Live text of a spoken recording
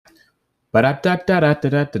Hello,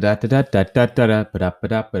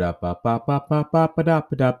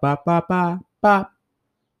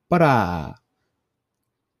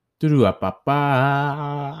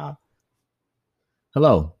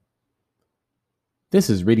 this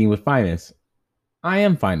is Reading with Finest. I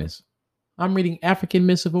am Finest. I'm reading African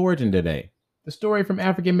Myths of Origin today. The story from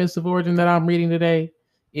African Myths of Origin that I'm reading today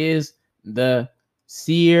is the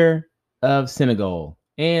Seer of Senegal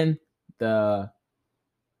and the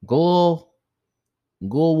Guelowar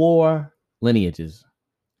lineages.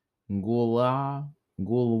 Guelowar,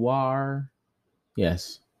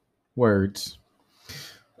 yes, words.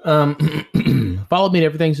 Follow me.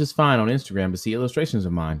 Everything's just fine on Instagram to see illustrations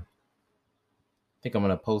of mine. I think I'm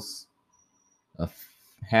gonna post a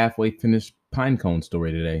halfway finished pinecone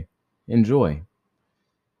story today. Enjoy.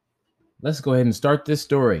 Let's go ahead and start this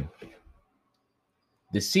story.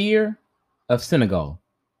 The Seer of Senegal.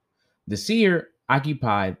 The Seer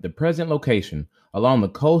occupied the present location along the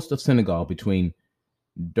coast of Senegal between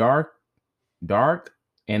Dark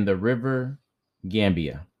and the river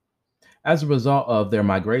Gambia. As a result of their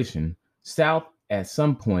migration south at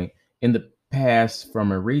some point in the past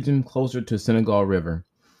from a region closer to Senegal River,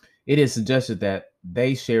 it is suggested that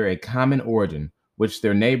they share a common origin, which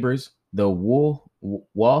their neighbors, the Wolf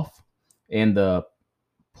and the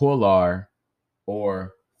Polar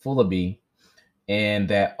or Fullaby, and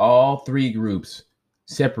that all three groups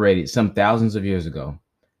separated some thousands of years ago.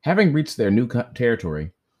 Having reached their new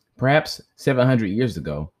territory, perhaps 700 years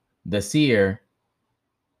ago, the Seer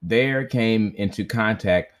there came into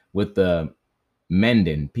contact with the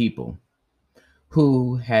Mendan people,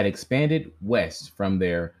 who had expanded west from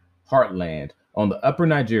their heartland on the upper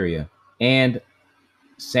Nigeria and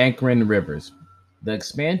Sankarin rivers. The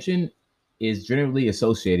expansion is generally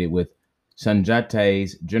associated with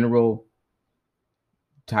Sanjate's general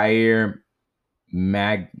Tair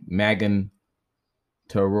Magan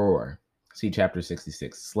Terror. See chapter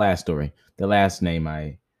 66. Last story. The last name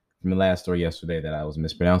from the last story yesterday that I was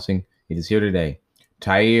mispronouncing. It is here today.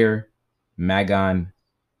 Tair Magan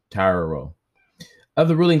Taro. Of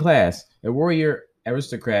the ruling class, a warrior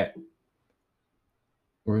aristocracy,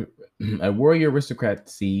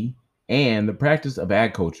 and the practice of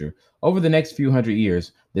agriculture. Over the next few hundred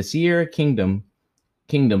years, the Seer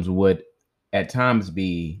kingdoms would at times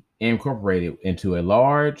be incorporated into a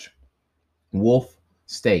large wolf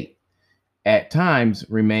state. At times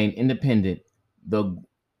remain independent. The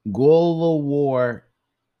Guelowar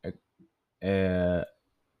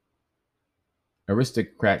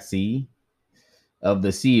aristocracy of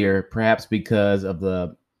the Seer, perhaps because of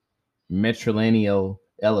the matrilineal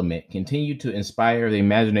element, continued to inspire the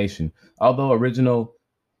imagination, although original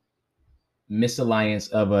misalliance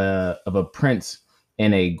of a prince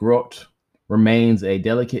and a grot remains a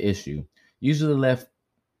delicate issue, usually left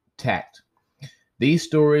tact. These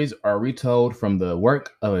stories are retold from the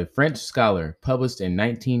work of a French scholar published in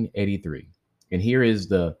 1983. And here is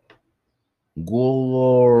the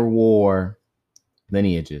Guelowar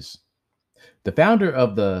lineages. The founder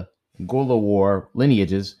of the Guelowar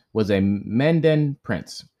lineages was a Mendan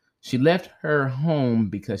prince. She left her home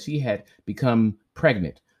because she had become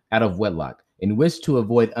pregnant out of wedlock and wished to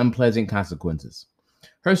avoid unpleasant consequences.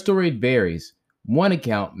 Her story varies. One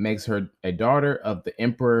account makes her a daughter of the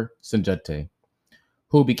Emperor Sanjate,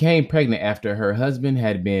 who became pregnant after her husband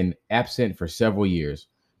had been absent for several years.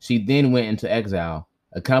 She then went into exile,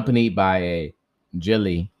 accompanied by a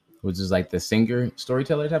Jeli, which is like the singer,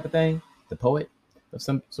 storyteller type of thing, the poet of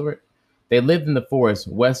some sort. They lived in the forest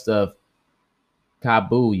west of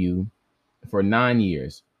Kabuyu for 9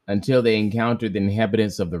 years until they encountered the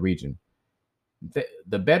inhabitants of the region.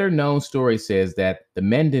 The better known story says that the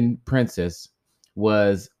Mendan princess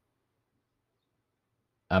was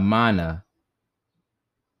Amana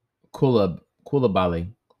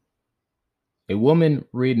Kulabali, a woman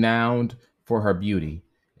renowned for her beauty.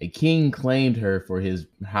 A king claimed her for his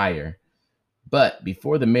hire, but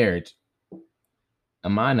before the marriage,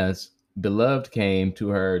 Amana's beloved came to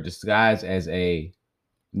her disguised as a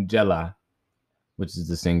Jela, which is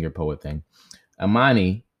the singer poet thing.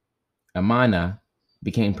 Amana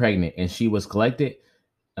became pregnant, and she was collected,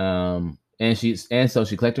 so she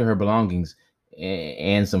collected her belongings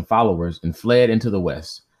and some followers and fled into the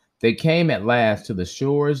west. They came at last to the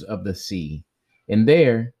shores of the sea, and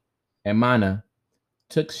there Amana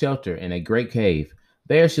took shelter in a great cave.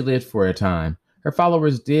 There she lived for a time. Her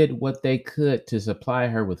followers did what they could to supply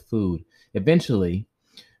her with food. Eventually,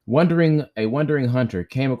 a wandering hunter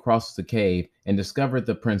came across the cave and discovered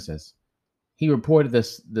the princess. He reported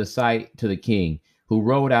the sight to the king, who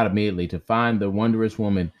rode out immediately to find the wondrous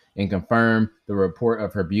woman and confirm the report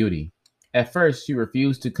of her beauty. At first, she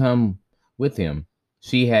refused to come with him.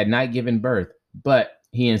 She had not given birth, but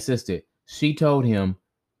he insisted. She told him,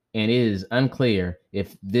 and it is unclear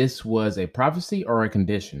if this was a prophecy or a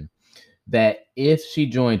condition, that if she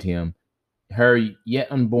joined him, her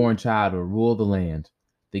yet unborn child would rule the land.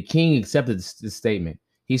 The king accepted this statement.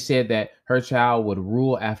 He said that her child would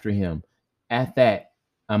rule after him. At that,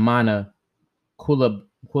 Amana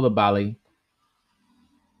Kulabali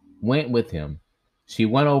went with him. She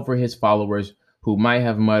won over his followers, who might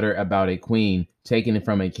have muttered about a queen taken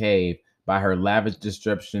from a cave by her lavish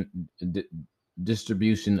distribution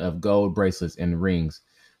of gold bracelets and rings.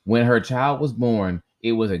 When her child was born,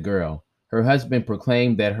 it was a girl. Her husband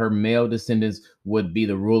proclaimed that her male descendants would be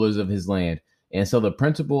the rulers of his land. And so the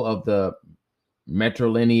principle of the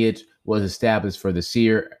matrilineage was established for the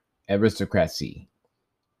Seer aristocracy.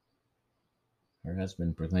 Her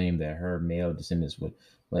husband proclaimed that her male descendants would.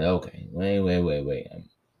 Well, okay, wait.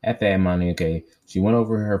 At that moment, okay, she went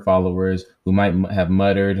over her followers, who might have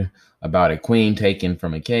muttered about a queen taken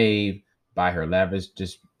from a cave by her lavish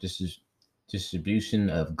distribution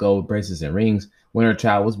of gold bracelets and rings. When her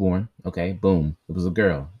child was born, okay, boom, it was a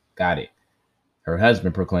girl. Got it. Her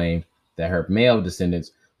husband proclaimed that her male descendants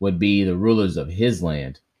would be the rulers of his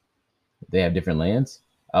land. They have different lands?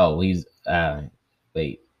 Oh, he's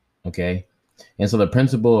wait, okay. And so the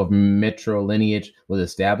principle of matrilineage was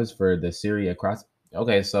established for the Syria across.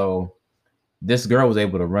 Okay, so this girl was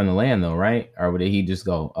able to run the land, though, right? Or did he just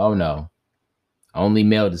go, oh no, only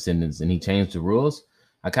male descendants, and he changed the rules?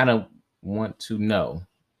 I kind of want to know.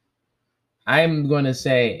 I'm going to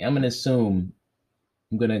assume,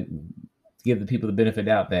 I'm going to give the people the benefit of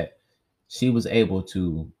the doubt that she was able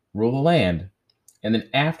to rule the land. And then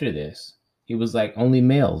after this, he was like, only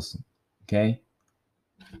males, okay?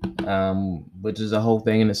 Which is a whole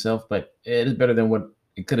thing in itself, but it is better than what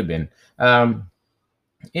it could have been.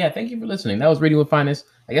 Yeah, thank you for listening. That was Reading with Finest.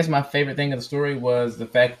 I guess my favorite thing of the story was the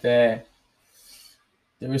fact that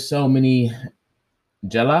there were so many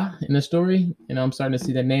Jella in the story. You know, I'm starting to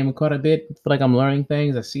see that name quite a bit. I feel like I'm learning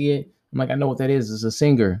things. I see it. I'm like, I know what that is. It's a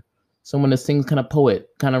singer. Someone that sings kind of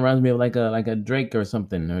poet. Kind of reminds me of like a Drake or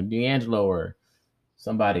something, or D'Angelo or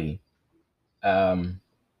somebody. They're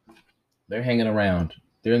hanging around.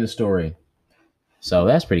 They're in the story. So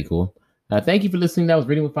that's pretty cool. Thank you for listening. That was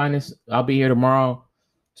Reading with Finest. I'll be here tomorrow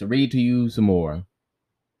to read to you some more.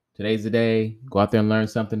 Today's the day. Go out there and learn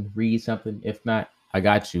something. Read something. If not, I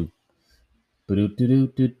got you.